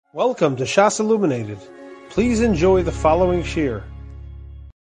Welcome to Shas Illuminated. Please enjoy the following shir.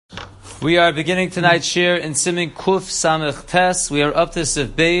 We are beginning tonight's shir in siman Kuf Samech Tes. We are up to Sif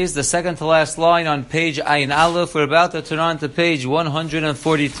Bais, the second to last line on page Ayin Aleph. We're about to turn on to page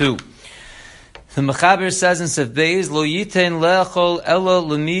 142. The Mechaber says in Sif Bais, Lo yitein le'achol elo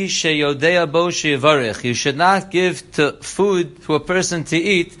l'mi sheyodea bo sheyivarech. You should not give food to a person to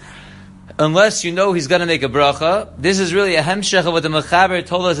eat unless you know he's going to make a bracha. This is really a hemshech of what the Mechaber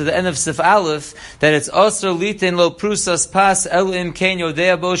told us at the end of Sif Aleph, that it's also litin lo prusas pas el im ken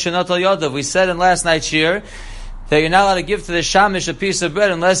yodea bo shenatal yodav. We said in last night's year that you're not allowed to give to the shamish a piece of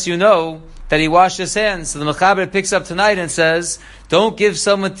bread unless you know that he washed his hands. So the Mechaber picks up tonight and says, don't give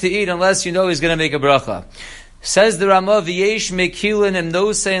someone to eat unless you know he's going to make a bracha. Says the Ramah, V'yesh mekilin em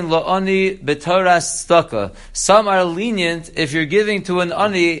nosein la'ani b'toras tzedakah. Some are lenient if you're giving to an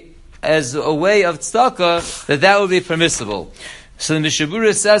ani as a way of tzedakah, that would be permissible. So the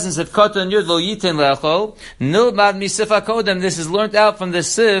Mishabura says in Sif Katan Yud Lo Yitin Lechol, Nilmad Misif HaKodem, this is learnt out from the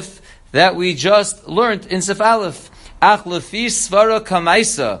Sif that we just learnt in Sif Aleph. Ach lefi svara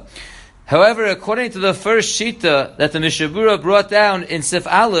kamaisa. However, according to the first shita that the Mishabura brought down in Sif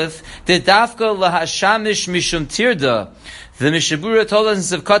Aleph, the dafka lahashamish mishum tirda. The Mishabura told us in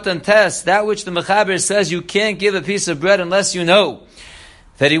Sif Katan Tes, that which the Mechaber says you can't give a piece of bread unless you know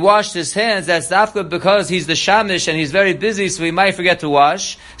that he washed his hands. That's dafka because he's the shamish and he's very busy, so he might forget to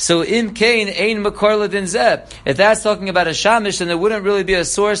wash. So im kain ein makor ladin zeh. If that's talking about a shamish, then there wouldn't really be a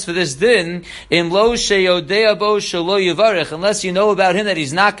source for this din. Im lo sheyodea bo shelo yivarech, unless you know about him that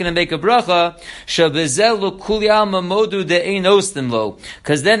he's not going to make a bracha. Shabezel lo kulyal mamodu de ein ostim lo,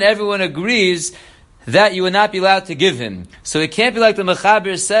 because then everyone agrees that you would not be allowed to give him. So it can't be like the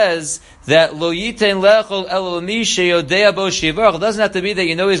Mechaber says that lo yitein lechol elo mi sheyodea bo sheyivarech. It doesn't have to be that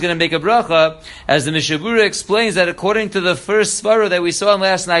you know he's going to make a bracha, as the Mishabura explains that according to the first svara that we saw in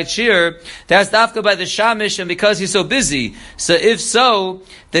last night's shir, that's dafka by the shamish and because he's so busy. So if so,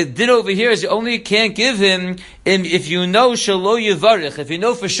 the din over here is you only can't give him if you know shelo yivarech. If you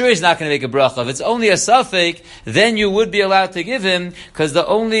know for sure he's not going to make a bracha. If it's only a safek, then you would be allowed to give him, because the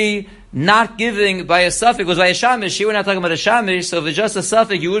only not giving by a suffix was by a shamish. Here we're not talking about a shamish, so if it's just a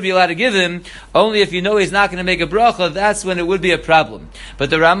suffix, you would be allowed to give him. Only if you know he's not going to make a bracha, that's when it would be a problem. But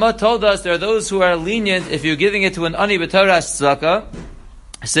the Ramah told us there are those who are lenient if you're giving it to an ani b'toras tzedakah.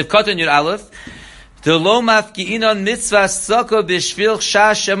 Sif Katan Yud Aleph, the lo mafki'inon mitzvahs tzedakah b'shvil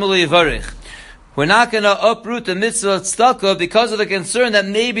shash shemul yivarech. We're not going to uproot the mitzvah of tzedakah because of the concern that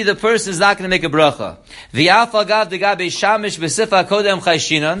maybe the person is not going to make a bracha.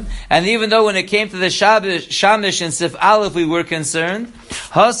 And even though when it came to the shamish and Sif Aleph we were concerned,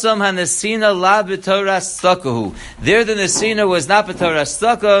 there the nesina was not b'toras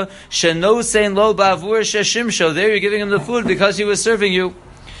tzedakah, shenosein lo ba'avur sheshimsho. There you're giving him the food because he was serving you.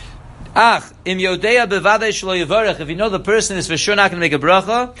 Im yodea bevadei shelo yivarech. If you know the person is for sure not going to make a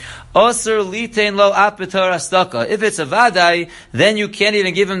bracha, osur litein lo ap b'toras tzedakah. If it's a vadai, then you can't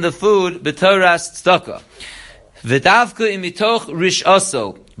even give him the food b'toras tzedakah. V'davka im mitoch rish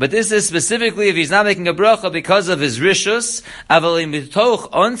oso. But this is specifically if he's not making a bracha because of his rishus. Aval im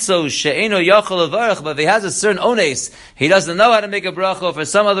mitoch onso she'eno yachol levarech. But if he has a certain ones, he doesn't know how to make a bracha, or for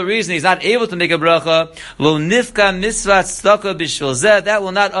some other reason he's not able to make a bracha. Lo nifka mitzvah tzedakah b'shvil zeh. That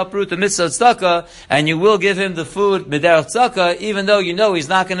will not uproot the mitzvah tzedakah, and you will give him the food miderach tzedakah, even though you know he's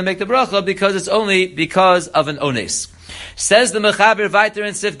not going to make the bracha because it's only because of an ones. Says the Mechaber Vayter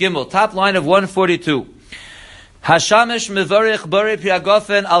in Sif Gimel, top line of 142. Hashamish mevarich bari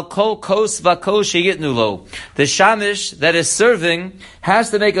priagofen al kol kos v'kos sheyitnu lo. The shamish that is serving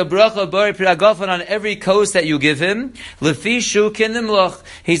has to make a bracha bari priagofen on every kos that you give him. Lefi shu kinimloch.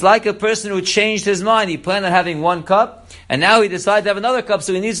 He's like a person who changed his mind. He planned on having one cup, and now he decided to have another cup,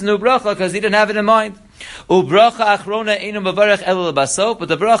 so he needs a new bracha because he didn't have it in mind. Ubracha achrona einu mevarich elu lebasof. But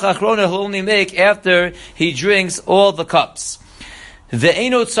the bracha achrona he'll only make after he drinks all the cups.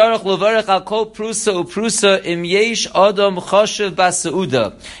 Ve'eno tzarach levarech al kol prusa uprusa im yesh adam chashev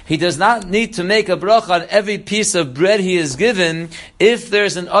basauda. He does not need to make a bracha on every piece of bread he is given if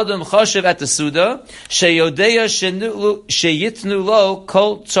there's an adam chashev at the suda. Sheyodeya sheyitnu lo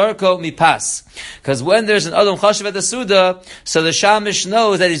kol tzarko mipas. Because when there's an adam chashev at the suda, so the shamish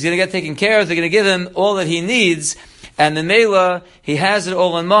knows that he's going to get taken care of. They're going to give him all that he needs. And the Mela, he has it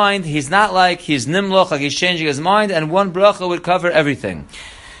all in mind. He's not like he's nimloch, like he's changing his mind, and one bracha would cover everything.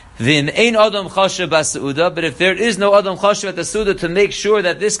 But if there is no adam chashev at the suda to make sure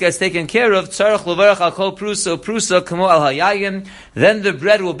that this gets taken care of, then the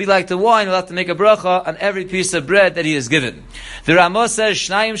bread will be like the wine. He'll have to make a bracha on every piece of bread that he is given. The Ramah says,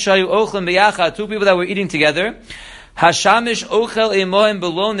 two people that were eating together, Hashamish ochel emoim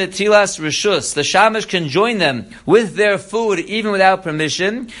below netilas rishus. The shamish can join them with their food even without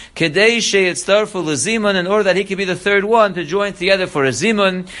permission. Kedei sheyitztarfu lezimun, in order that he could be the third one to join together for a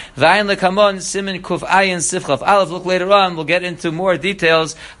zimun. V'ayin lekamon siman kuf ayin sifchaf aleph. Look later on, we'll get into more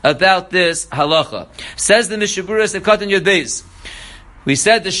details about this halacha. Says the Mishaburas of Katan Yud Bais. We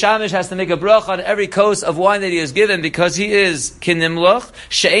said the shamish has to make a bracha on every kos of wine that he is given because he is kinimloch.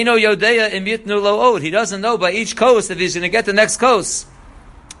 She'eno yodeya im yitnu lo od. He doesn't know by each kos if he's going to get the next kos.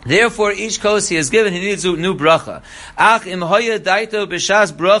 Therefore, each kos he is given, he needs a new bracha. Ach im hoya daito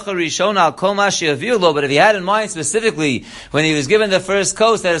b'shas bracha rishon al kol ma she'aviu lo. But if he had in mind specifically when he was given the first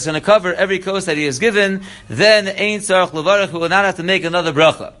kos that is going to cover every kos that he is given, then ein tzarich levarach, he will not have to make another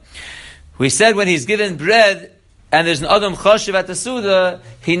bracha. We said when he's given bread, and there's an Adam Chashiv at the Suda,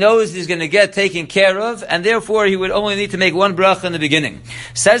 he knows he's going to get taken care of, and therefore he would only need to make one bracha in the beginning.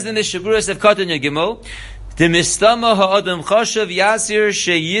 Says the Mishaburas of Katan Yagimel, the Mistama ha'Adam Chashiv Yasir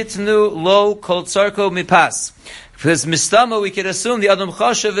sheyitnu lo kol tzarko mipas. Because Mistama, we could assume the Adam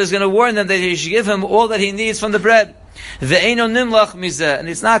Chashiv is going to warn them that he should give him all that he needs from the bread. Ve'eno nimlach mizeh, and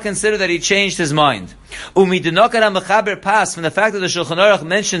it's not considered that he changed his mind. Umidinokar mechaber pas, from the fact that the Shulchan Aruch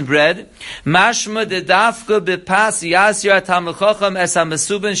mentioned bread, mashma de dafka bepas yasir Talmid Chacham es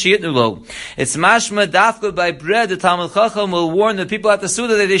hamesubin sheyitnu lo. It's mashma dafka by bread. The Talmid Chacham will warn the people at the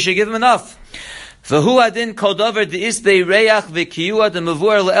Suda that they should give him enough. V'hu adin kol davar de'isbei reach v'kiyua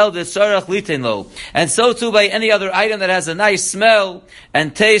de'mavur le'el de'tzarach liten lo. And so too by any other item that has a nice smell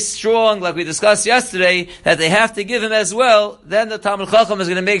and tastes strong, like we discussed yesterday, that they have to give him as well, then the Talmid Chacham is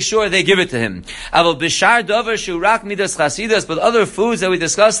going to make sure they give it to him. Aval b'shar davar shurak midas chasidus, but other foods that we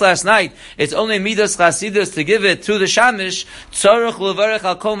discussed last night, it's only midas chasidus to give it to the shamish. Tzarach levarech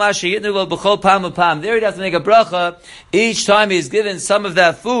al kol ma sheyitnu lo b'chol pam upam. There he'd have to make a bracha each time he's given some of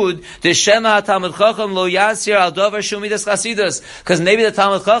that food. The shema Talmid Chacham lo yasir al davar shumidas chasidus, because maybe the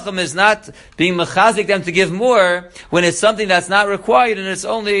Talmid Chacham is not being mechazik them to give more when it's something that's not required and it's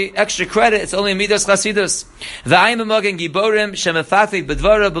only extra credit. It's only midas chasidus. V'ayim b'magen giborim shemefafik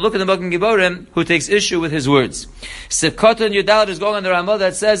b'dvara. But look at the magen giborim who takes issue with his words. Sivkoton Yudalit is going on the Ramah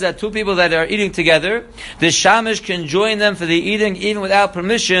that says that two people that are eating together, the shamish can join them for the eating even without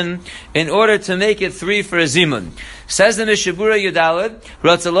permission in order to make it three for a zimun. Says the Mishabura Yudalit,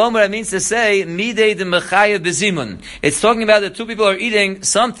 Ratzalomer, it means to say, Midei de Mechayev bezimun. It's talking about that two people are eating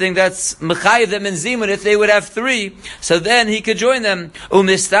something that's Mechayev them in zimun if they would have three, so then he could join them.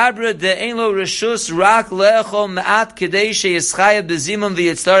 Umistabra de ein lo reshus rak le'echol ma'at kedei she'yischayev bezimun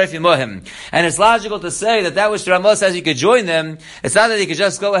v'yitztaref imohem. And it's logical to say that which the Ramah says he could join them, it's not that he could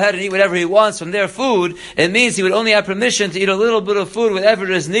just go ahead and eat whatever he wants from their food. It means he would only have permission to eat a little bit of food,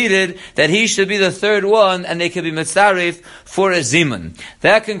 whatever is needed, that he should be the third one, and they could be mitzvah for a zimun.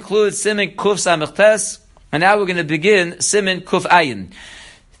 That concludes siman kuf samech tes, and now we're going to begin siman kuf ayin.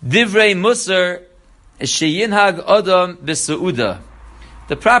 Divrei musar sheyinhag adam b'seuda.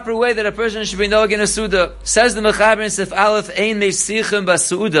 The proper way that a person should be knowing in a suda. Says the Mechaber in Sif Aleph, ein meisichim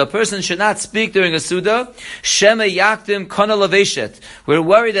b'seuda. A person should not speak during a suda. Shema yaktim kana laveshet. We're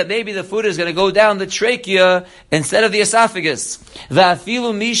worried that maybe the food is going to go down the trachea instead of the esophagus.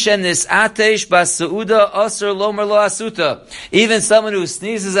 Va'afilu mishen nisatesh b'seuda asur lomer lo asuta. Even someone who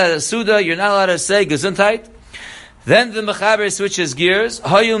sneezes at a suda, you're not allowed to say gesundheit. Then the Mechaber switches gears.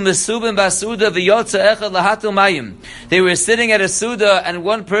 Hayu mesubim basuda v'yotza echad lahatul mayim. They were sitting at a suda, and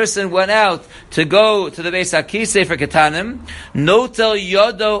one person went out to go to the Beis HaKisei for ketanim. Notel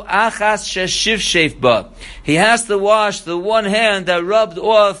yodo achas sheshiv sheif ba. He has to wash the one hand that rubbed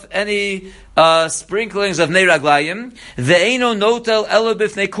off any sprinklings of neiraglayim. Ve'eno notel elo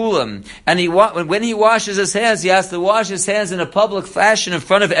bifnei kulam. And when he washes his hands, he has to wash his hands in a public fashion in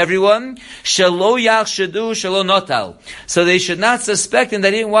front of everyone. Shelo yachshadu shelo notal. So they should not suspect him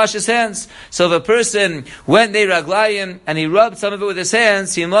that he didn't wash his hands. So if a person went neiraglayim and he rubbed some of it with his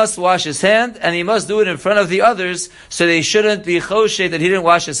hands, he must wash his hand, and he must do it in front of the others, so they shouldn't be choshe that he didn't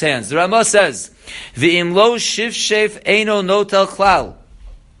wash his hands. The Ramah says, V'im lo shiv sheif eino notel klal.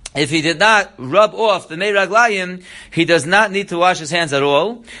 If he did not rub off the meiraglayim, he does not need to wash his hands at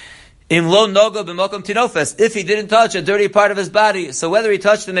all. Im lo nogo b'mokom tinofes. If he didn't touch a dirty part of his body, so whether he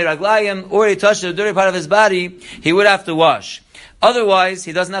touched the meiraglayim or he touched a dirty part of his body, he would have to wash. Otherwise,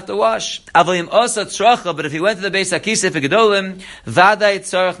 he doesn't have to wash. Avolim osa tzracha, but if he went to the Beis HaKisei for gedolim, vaday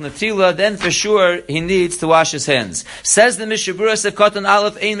tzarach natila, then for sure he needs to wash his hands. Says the Mishabura Sef Katan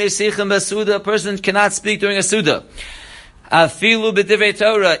Aleph, ein meisichim b'suda. A person cannot speak during a suda. Afilu b'divrei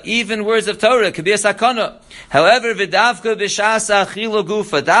Torah, even words of Torah could be a sakana. However, v'davka b'shas achilu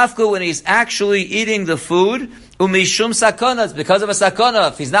gufa, davka when he's actually eating the food, Umishum sakana, because of a sakana.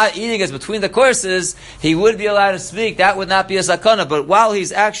 If he's not eating as between the courses, he would be allowed to speak. That would not be a sakana. But while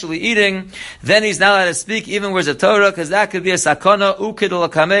he's actually eating, then he's not allowed to speak even words of Torah, because that could be a sakana, ukidul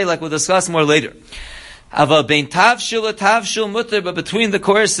kameh, like we'll discuss more later. Aval bein tavshil tavshil mutter, but between the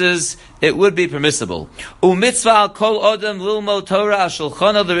courses, it would be permissible. Umitzvah al kol odem lilmo Torah al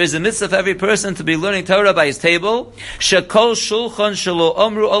shulchana. There is a mitzvah for every person to be learning Torah by his table. Shekol shulchan shelo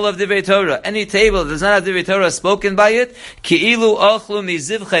omru olav divrei Torah. Any table that does not have divrei Torah spoken by it, ki'ilu ochlu mi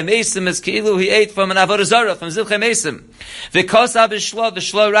zivchei mesim, is ki'ilu he ate from an avodah zarah, from zivchei mesim. V'kosa b'shlo, the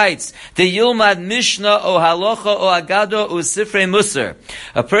shlo writes, the yilmad mishnah o halacha o agado o sifrei musar.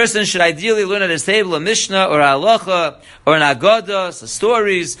 A person should ideally learn at his table a mishnah or a halacha or an agada,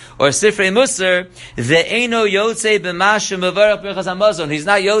 stories, or sifrei musar. Ve'eno yotzei b'mashem mevarach b'rachas hamazon. He's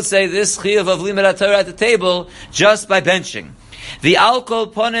not yotzei this chiyuv of limud Torah at the table just by benching. The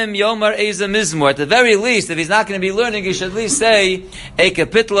alkol ponim yomar eza mizmor. At the very least, if he's not going to be learning, he should at least say a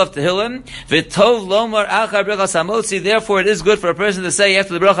kapitel of Tehillim. V'tov lomar achar brachas hamotzi. Therefore, it is good for a person to say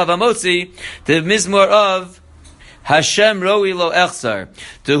after the bracha of hamotzi the mizmor of Hashem roi lo echsar.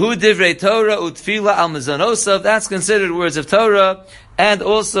 Tehu divrei Torah utfila al mizanosav. That's considered words of Torah and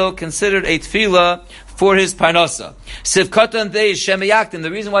also considered a tefillah for his parnasa. Sivkatan dei shemayaktim. The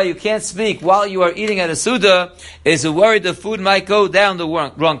reason why you can't speak while you are eating at a suda is a worry the food might go down the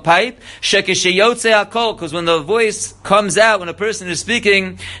wrong pipe. Shekesheyotze hakol, because when the voice comes out, when a person is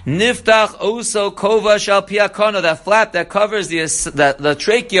speaking, niftach oso kova shal piakono, that flap that covers the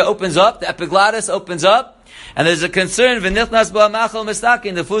trachea opens up, the epiglottis opens up. And there's a concern, v'nichnas ba'amachal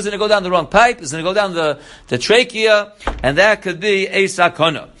mistakin, the food's going to go down the wrong pipe, it's going to go down the trachea, and that could be a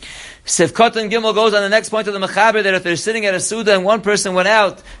sakona. Sivkot and Gimel goes on the next point of the Mechaber, that if they're sitting at a Suda and one person went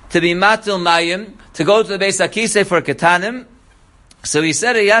out to be matil mayim, to go to the Beis HaKisei for ketanim, so he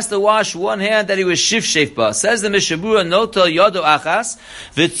said he has to wash one hand that he was shif ba. Says the Mishabura, noto yodo achas,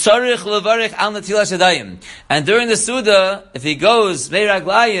 v'tzorich levarich al natilas yadayim. And during the Suda, if he goes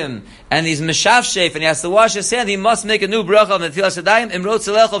meiraglayim, and he's mishaf and he has to wash his hand, he must make a new bracha of natilas yadayim, imrot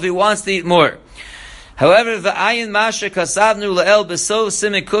tzelecho, if he wants to eat more. However, v'ayin masher kasavnu le'el beso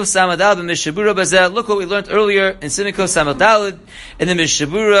siman kuf samadal b'mishabura bazeh. Look what we learned earlier in siman kuf samadal in the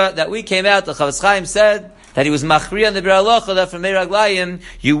Mishabura, that we came out, the Chavetz Chaim said, that he was machriya in the Biralocha, that from Meiraglayim,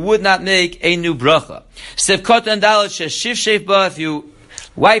 you would not make a new bracha. Sivkot and dalet sheshiv sheif ba, if you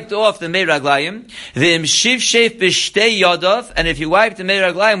wiped off the Meiraglayim, v'im shiv sheif b'shtei yadav, and if you wiped the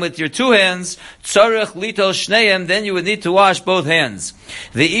Meiraglayim with your two hands, tzorech litol shneim, then you would need to wash both hands.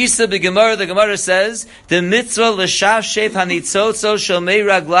 The Isa b'Gemara, the Gemara says, the mitzvah l'shav sheif hanitzotzo shel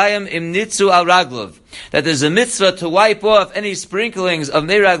Meiraglayim im nitzu al raglov. That there's a mitzvah to wipe off any sprinklings of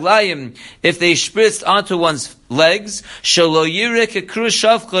meiraglayim if they spritzed onto one's legs. Shelo yirik ekru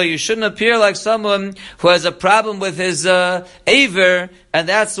shavcha. You shouldn't appear like someone who has a problem with his aver, and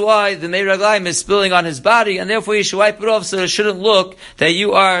that's why the meiraglayim is spilling on his body, and therefore you should wipe it off so it shouldn't look that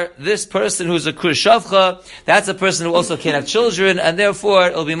you are this person who's a kru shavcha. That's a person who also can't have children, and therefore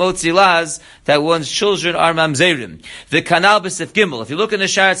it'll be motzi laz that one's children are mamzerim. The kanal b'sif gimel. If you look in the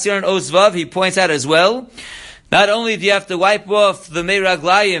Sha'ar Tzion Osvav, he points out as well, not only do you have to wipe off the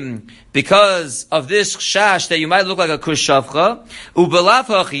meiraglayim because of this shash that you might look like a kushavcha,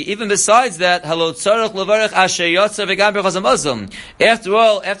 ubelafachi, even besides that, halo tzarech levarech asher yotzer v'gam berchas hamazon. After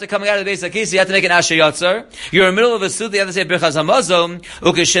all, after coming out of the Beis HaKisei, you have to make an asher yotzer. You're in the middle of a suit, you have to say berchas hamazon.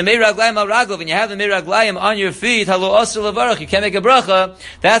 Ukeshem meiraglayim al ragov, and you have the meiraglayim on your feet, halo osir levarech, you can't make a bracha.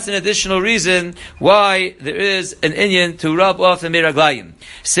 That's an additional reason why there is an inyan to rub off the meiraglayim.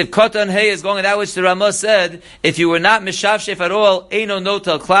 Sivkotan Hey is going that which the Ramah said, if you were not mishafshef at all, eino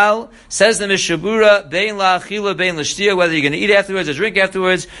notel klal. Says the Mishabura, bein la'achila, bein l'shtia, whether you're going to eat afterwards or drink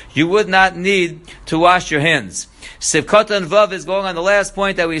afterwards, you would not need to wash your hands. Sivkatan Vav is going on the last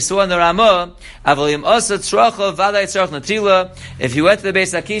point that we saw in the Ramah. Avalim asa tzracha v'alei tzarach natila. If you went to the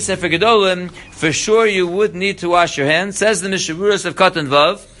Beis HaKisei for Gedolim, for sure you would need to wash your hands. Says the Mishabura Sivkatan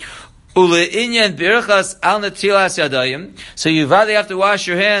Vav. Ule'inyan birchas al natilas yadayim. So you rather have to wash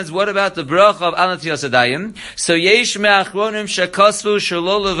your hands. What about the bracha of al natilas yadayim? So yesh me'achronim shekasvu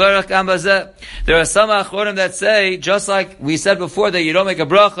shelo levarach am bazeh. There are some achronim that say, just like we said before, that you don't make a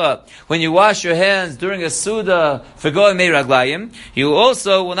bracha when you wash your hands during a suda for going meiraglayim. You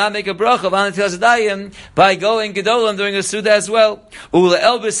also will not make a bracha of al natilas yadayim by going gedolim during a suda as well.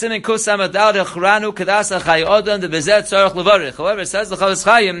 Ule'el b'siman kusam adal dechranu kadas achay odam de bezeh tzarach levarach. However, says the Chavetz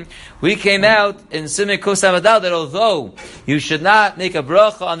Chaim, we came out in siman kuf samadal that although you should not make a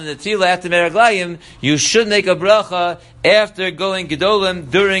bracha on the netila after meraglayim, you should make a bracha after going gedolim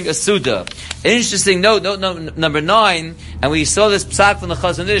during a suda. Interesting note number 9, and we saw this psak from the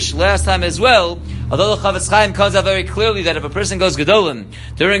Chazon Ish last time as well. Although the Chavetz Chaim comes out very clearly that if a person goes gedolim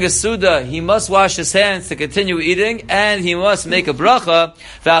during a Suda, he must wash his hands to continue eating, and he must make a bracha.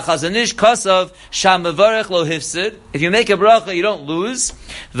 V'achazanish kasav sham mevarech lo hifsid. If you make a bracha, you don't lose.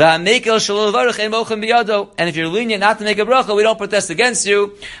 V'hamekel shelo levarech ein mochem biyado. And if you're lenient not to make a bracha, we don't protest against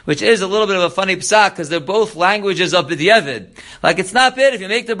you, which is a little bit of a funny psak, because they're both languages of b'diavad. Like, it's not bad if you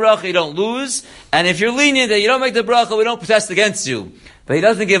make the bracha, you don't lose, and if you're lenient that you don't make the bracha, we don't protest against you. But he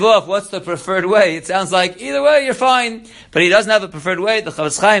doesn't give off what's the preferred way. It sounds like either way you're fine, but he doesn't have a preferred way. The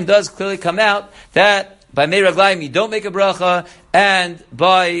Chavetz Chaim does clearly come out that by Mei Raglayim you don't make a bracha, and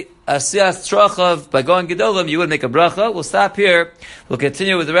by Asiyas Trachav, by going Gedolim, you would make a bracha. We'll stop here. We'll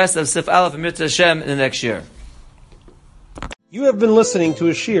continue with the rest of Sif Aleph and Mitzvah Hashem in the next year. You have been listening to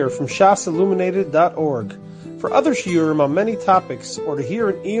a shiur from shasilluminated.org. For other shiurim on many topics, or to hear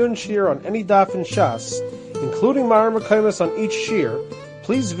an Iyun shiur on any daf in Shas, including Ma'ar Mekaymas on each shiur,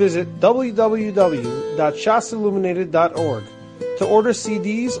 please visit www.shasilluminated.org. To order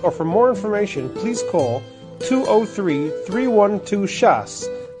CDs or for more information, please call 203-312-SHAS.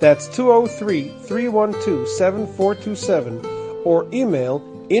 That's 203-312-7427, or email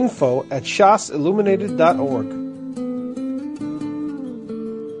info@shasilluminated.org.